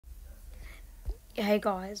Hey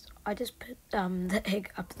guys, I just put the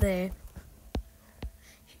egg up there.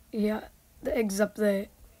 Yeah, the egg's up there.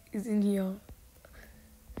 It's in here.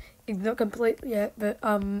 It's not complete yet, but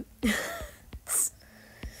I mean,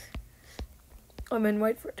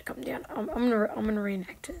 wait for it to come down. I'm gonna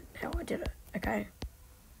reenact it how I did it. Okay,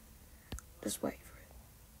 just wait for it.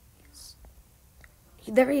 Yes.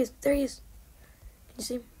 There he is. There he is. Can you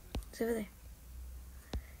see him? He's over there.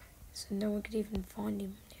 So no one could even find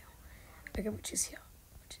him now. Okay, which is here?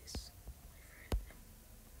 Which is? Wait for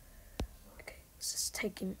it. Okay, let's just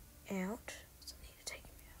take him out. So I need to take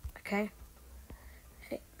him out. Okay.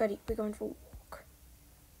 Hey, buddy, we're going for a walk.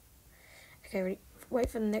 Okay, ready? Wait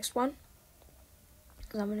for the next one.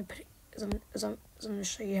 Cause I'm gonna put it. Cause I'm gonna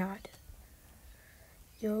show you how I did it.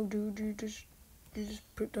 Yo, dude, you just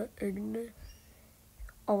put that egg in there.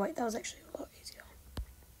 Oh wait, that was actually a lot easier.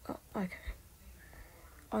 Oh, okay.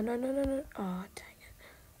 Oh no. Oh dang it.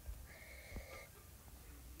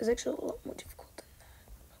 It's actually a lot more difficult than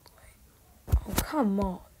that. Oh come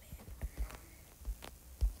on,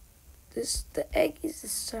 man. The egg is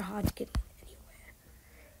just so hard to get in anywhere,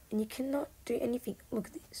 and you cannot do anything. Look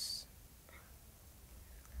at this.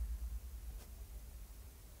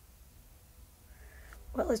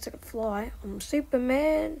 Well, at least I can fly. I'm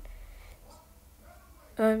Superman.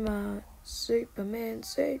 I'm Superman.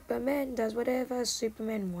 Superman does whatever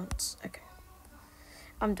Superman wants. Okay,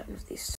 I'm done with this.